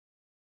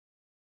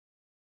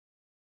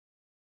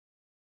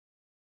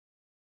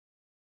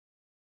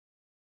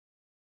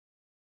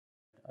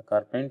a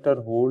carpenter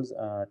holds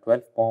a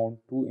 12-pound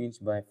 2-inch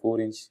by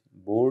 4-inch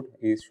board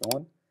is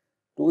shown.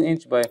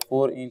 2-inch by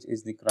 4-inch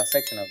is the cross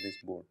section of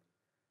this board,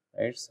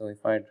 right? So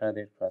if I draw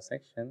that cross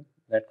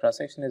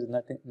section is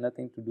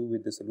nothing to do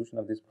with the solution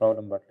of this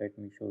problem, but let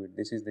me show it.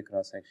 This is the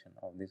cross section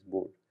of this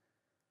board.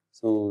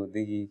 So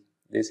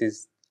this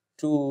is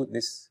 2,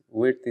 this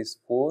width is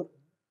 4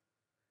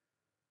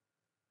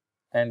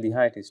 and the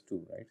height is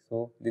 2, right?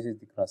 So this is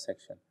the cross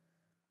section.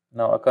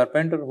 Now a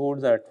carpenter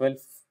holds a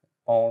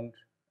 12-pound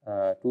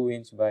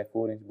 2-inch by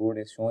 4-inch board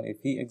is shown.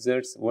 If he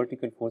exerts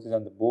vertical forces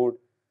on the board,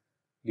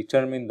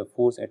 determine the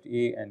force at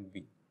A and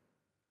B.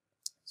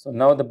 So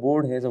now the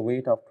board has a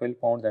weight of 12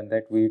 pounds and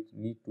that weight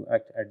need to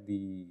act at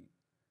the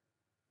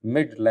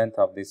mid length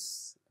of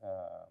this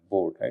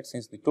board, right?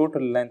 Since the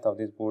total length of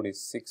this board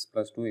is 6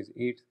 plus 2 is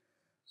 8,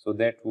 so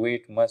that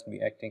weight must be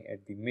acting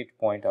at the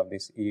midpoint of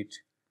this 8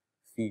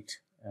 feet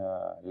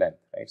length,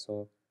 right?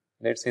 So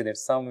let's say that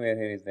somewhere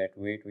here is that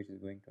weight which is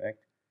going to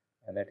act,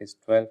 and that is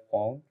 12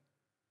 pound.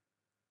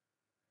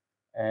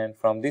 And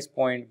from this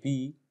point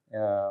B,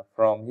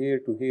 from here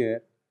to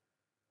here,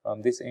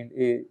 from this end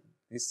A,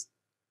 this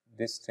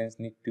distance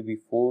need to be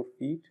 4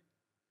 feet,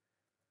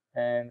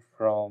 and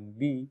from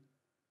B,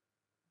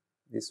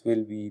 this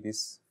will be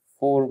this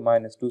 4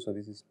 minus 2, so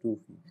this is 2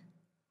 feet.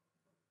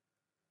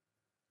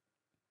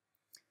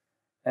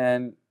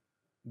 And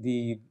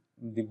the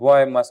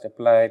boy must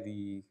apply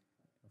the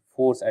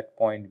force at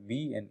point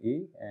B and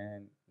A,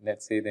 and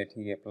let's say that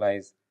he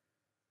applies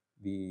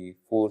the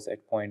force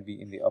at point B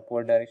in the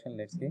upward direction.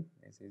 Let's say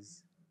this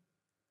is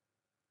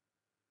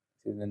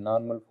the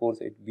normal force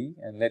at B,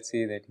 and let's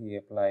say that he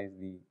applies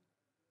the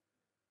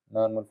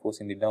normal force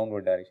in the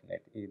downward direction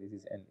at A. This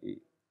is NA.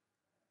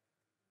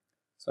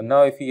 So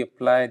now if we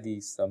apply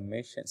the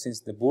summation, since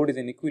the board is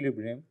in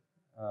equilibrium,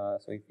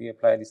 so if we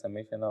apply the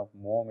summation of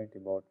moment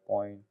about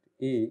point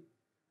A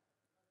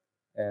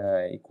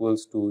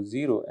equals to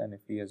 0, and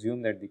if we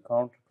assume that the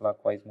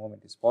counterclockwise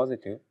moment is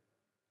positive,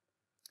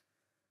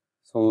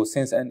 so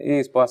since NA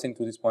is passing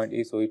to this point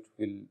A, so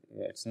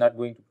it's not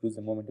going to produce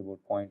the moment about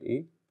point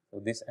A.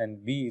 So this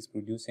NB is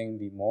producing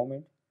the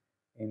moment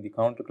in the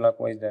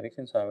counterclockwise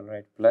direction, so I will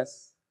write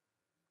plus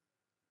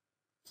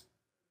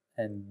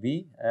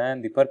NB,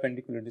 and the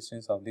perpendicular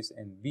distance of this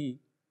NB,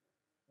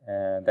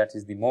 that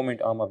is the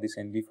moment arm of this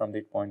NB from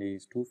that point A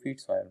is 2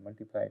 feet, so I will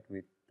multiply it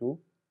with 2,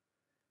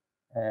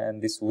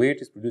 and this weight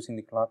is producing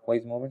the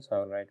clockwise moment, so I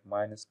will write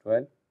minus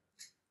 12,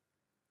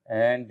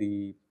 and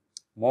the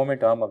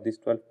moment arm of this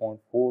 12-pound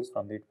force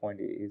from that point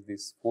A is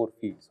this 4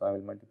 feet, so I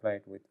will multiply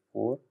it with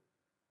 4,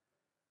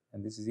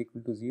 and this is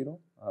equal to 0.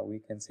 We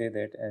can say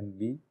that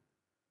NB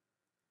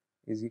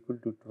is equal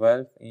to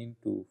 12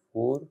 into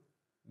 4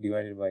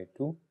 divided by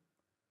 2.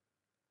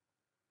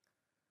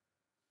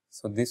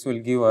 So this will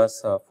give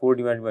us 4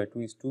 divided by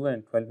 2 is 2,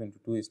 and 12 into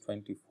 2 is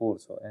 24.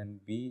 So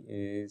NB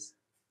is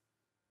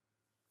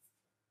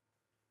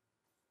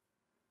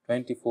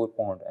 24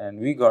 pound, and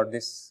we got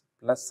this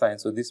plus sign.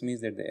 So this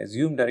means that the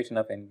assumed direction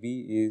of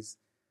NB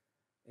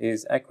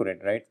is accurate,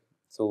 right?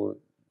 So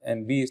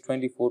NB is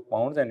 24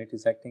 pounds and it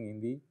is acting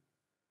in the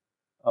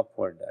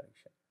upward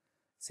direction.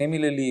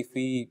 Similarly, if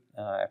we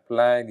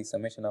apply the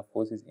summation of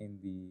forces in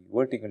the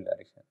vertical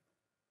direction,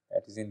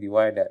 that is in the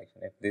y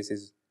direction, if this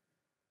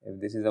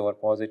is our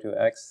positive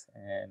x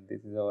and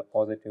this is our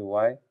positive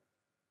y,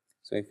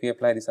 so if we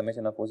apply the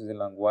summation of forces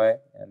along y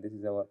and this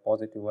is our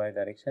positive y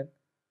direction,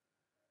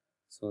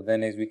 so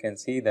then as we can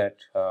see that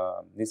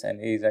this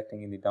NA is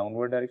acting in the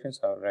downward direction,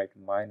 so I will write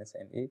minus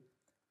NA,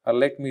 or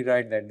let me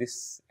write that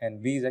this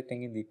NB is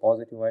acting in the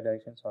positive y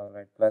direction, so I will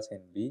write plus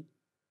NB.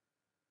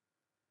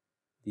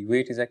 The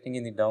weight is acting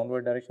in the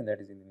downward direction, that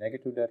is in the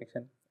negative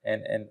direction,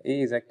 and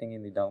NA is acting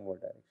in the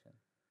downward direction.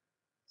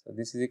 So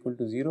this is equal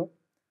to 0.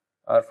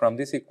 Or from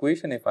this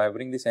equation, if I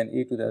bring this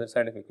NA to the other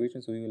side of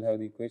equation, so we will have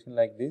the equation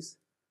like this.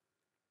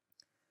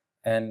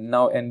 And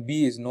now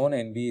NB is known,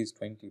 NB is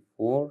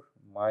 24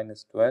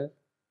 minus 12,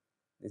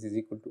 this is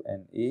equal to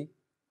NA.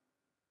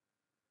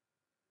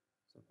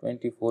 So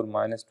 24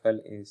 minus 12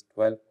 is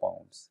 12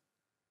 pounds,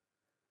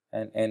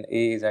 and NA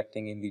is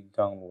acting in the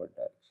downward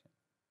direction.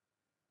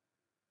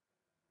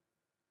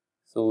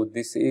 So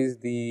this is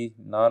the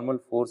normal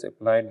force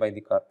applied by the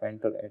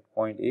carpenter at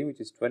point A,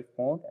 which is 12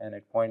 pound, and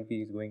at point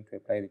B is going to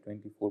apply the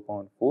 24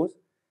 pound force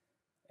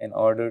in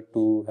order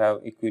to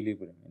have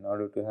equilibrium, in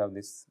order to have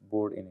this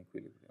board in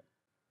equilibrium.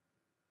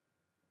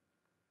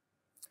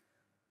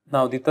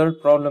 Now the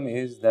third problem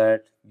is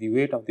that the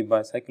weight of the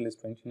bicycle is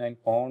 29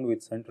 pound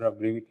with center of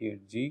gravity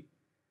at G.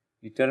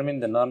 Determine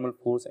the normal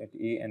force at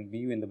A and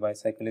B when the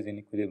bicycle is in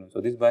equilibrium.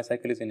 So this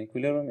bicycle is in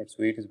equilibrium, its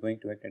weight is going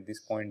to act at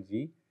this point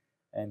G,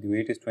 and the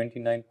weight is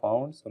 29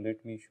 pounds. So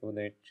let me show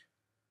that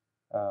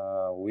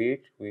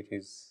weight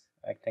is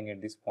acting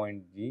at this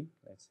point G.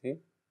 Let's say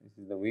this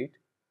is the weight.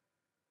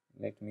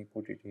 Let me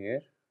put it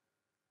here.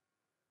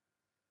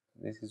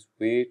 This is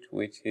weight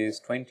which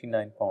is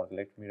 29 pounds.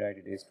 Let me write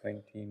it is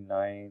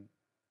 29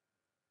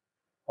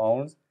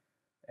 pounds,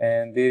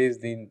 and there is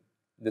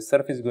the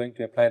surface is going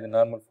to apply the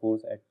normal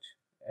force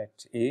at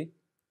A.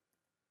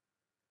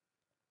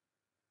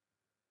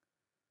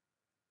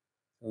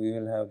 So, we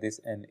will have this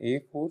NA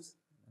force,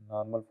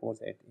 normal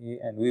force at A,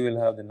 and we will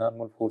have the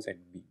normal force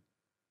at B.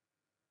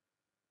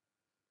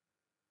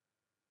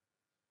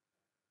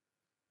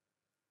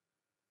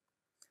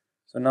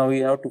 So, now we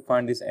have to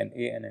find this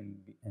NA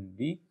and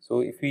B.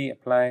 So, if we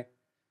apply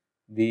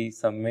the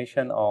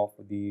summation of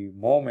the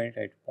moment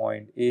at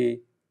point A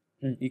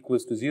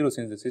equals to 0,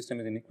 since the system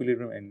is in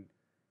equilibrium and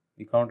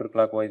the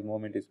counterclockwise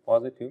moment is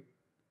positive.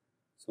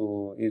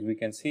 So, as we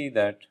can see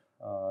that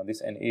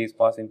this NA is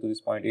passing to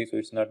this point A, so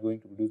it is not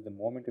going to produce the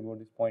moment about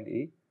this point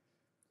A.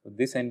 So,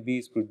 this NB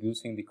is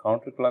producing the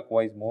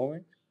counterclockwise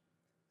moment.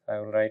 I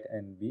will write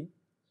NB,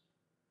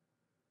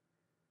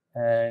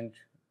 and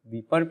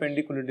the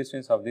perpendicular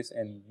distance of this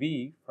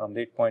NB from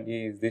that point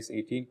A is this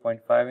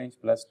 18.5 inch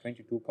plus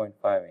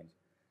 22.5 inch.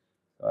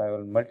 So, I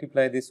will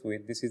multiply this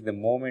with, this is the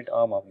moment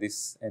arm of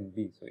this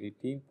NB. So,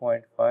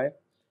 18.5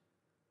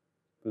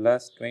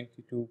 plus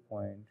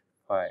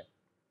 22.5,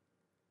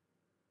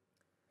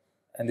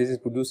 and this is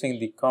producing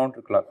the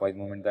counterclockwise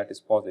moment, that is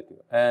positive,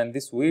 and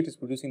this weight is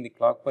producing the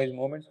clockwise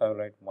moment. So, I will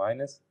write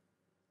minus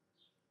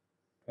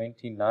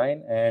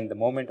 29, and the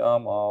moment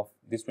arm of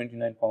this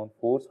 29 pound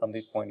force from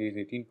this point is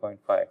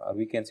 18.5, or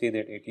we can say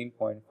that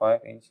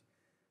 18.5 inch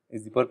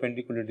is the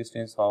perpendicular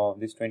distance of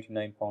this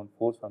 29 pound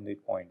force from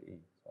that point A.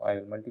 So, I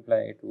will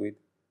multiply it with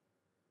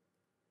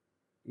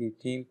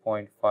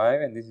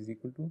 18.5, and this is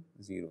equal to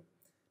 0.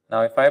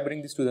 Now, if I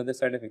bring this to the other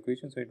side of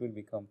equation, so it will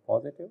become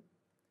positive,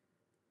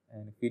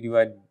 and if we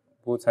divide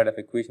both sides of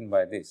equation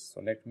by this, so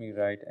let me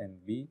write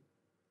NB,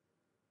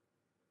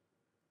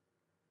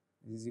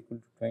 this is equal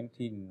to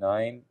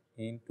 29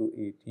 into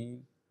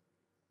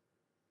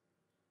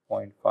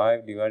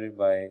 18.5 divided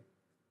by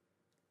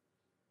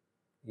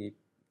 8,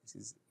 this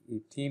is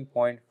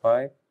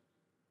 18.5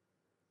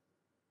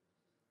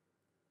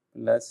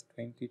 plus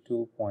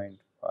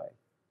 22.5.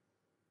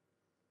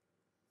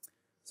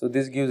 So,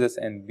 this gives us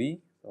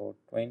NB. So,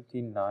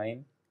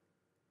 29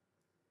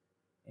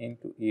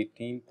 into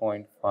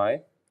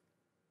 18.5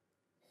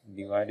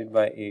 divided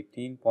by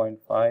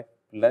 18.5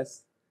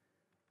 plus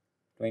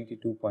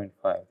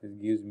 22.5. This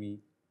gives me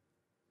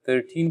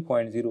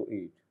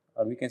 13.08,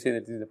 or we can say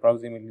that this is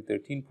approximately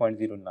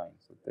 13.09.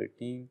 So,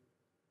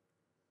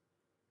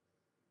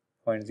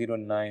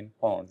 13.09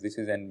 pounds. This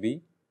is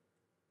NB.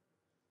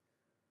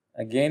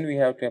 Again, we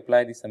have to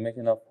apply the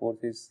summation of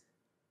forces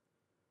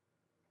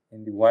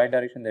in the y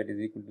direction, that is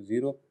equal to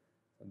 0.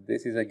 So,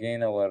 this is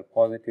again our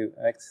positive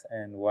x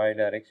and y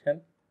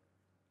direction.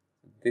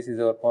 This is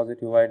our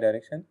positive y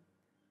direction.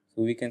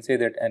 So, we can say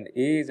that NA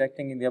is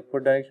acting in the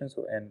upward direction.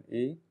 So,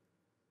 NA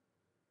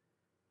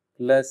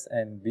plus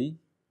NB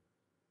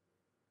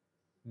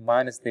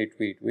minus that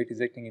weight is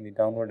acting in the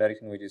downward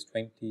direction, which is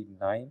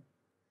 29.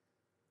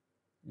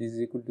 This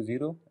is equal to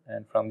 0,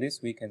 and from this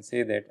we can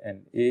say that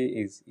NA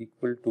is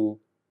equal to,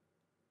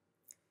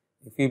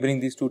 if we bring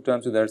these two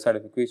terms to the other side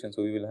of the equation,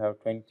 so we will have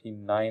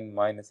 29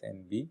 minus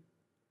NB.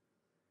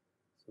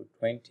 So,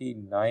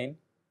 29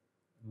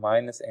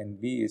 minus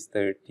NB is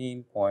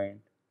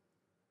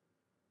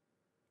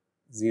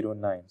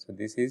 13.09. So,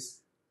 this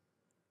is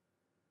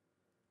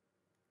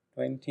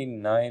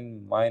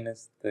 29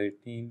 minus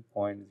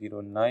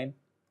 13.09.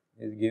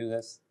 This gives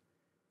us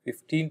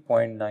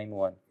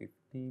 15.91,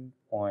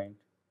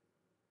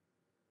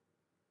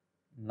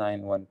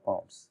 15.91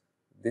 pounds.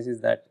 This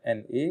is that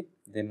NA,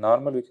 the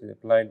normal which is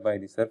applied by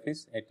the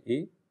surface at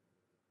A,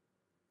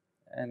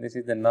 and this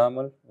is the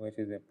normal which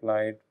is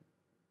applied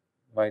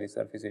by the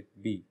surface at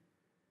B,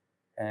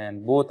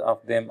 and both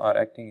of them are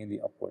acting in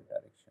the upward direction.